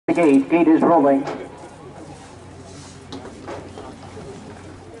The gate is rolling.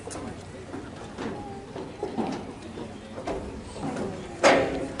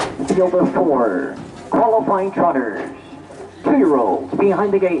 Field of 4, qualifying trotters, 2-year-olds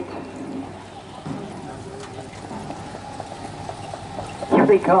behind the gate. Here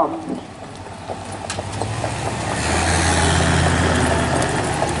they come.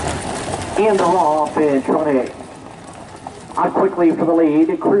 And they're off in trotting. Out quickly for the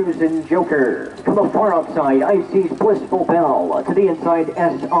lead, Cruisin' Joker. From the far outside, ICs Blissful Bell. To the inside,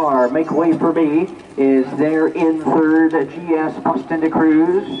 SR, Make Way for Me, is there in third. GS Bustin' to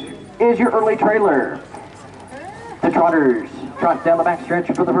Cruise is your early trailer. The trotters trot down the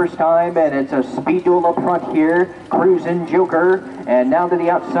backstretch for the first time, and it's a speed duel up front here. Cruisin' Joker, and now to the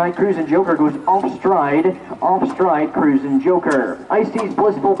outside, Cruisin' Joker goes off stride, Cruisin' Joker. ICs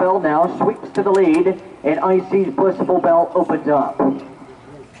Blissful Bell now sweeps to the lead, and ICs Blissful Bell opens up.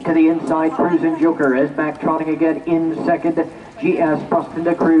 To the inside, Cruisin' Joker is back trotting again in second. GS Bustin'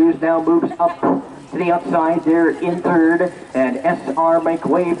 to Cruise now moves up to the outside, they're in third, and SR Make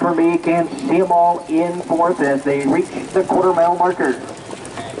Way for Me can't see them all in fourth as they reach the quarter-mile marker.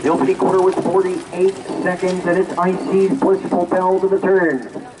 The opening quarter was 48 seconds, and it's IC's Blissful Bell to the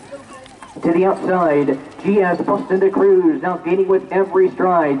turn. To the outside, GS Bustin' to Cruise, now gaining with every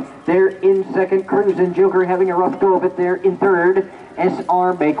stride. They're in second, Cruisin' Joker having a rough go of it, they're in third.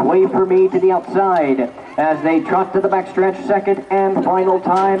 SR Make Way for Me to the outside. As they trot to the backstretch, second and final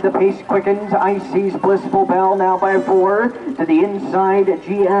time, the pace quickens. IC's Blissful Bell now by 4. To the inside,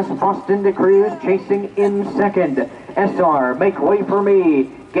 GS Bustin' to Cruise chasing in second. SR Make Way for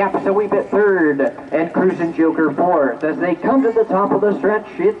Me gaps a wee bit third, and Cruisin' Joker fourth. As they come to the top of the stretch,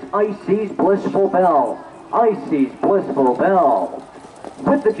 it's IC's Blissful Bell. IC's Blissful Bell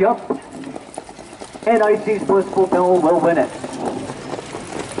with the jump, and IC's Blissful Bell will win it.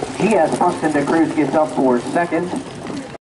 GS Bustin' to Cruise gets up for second.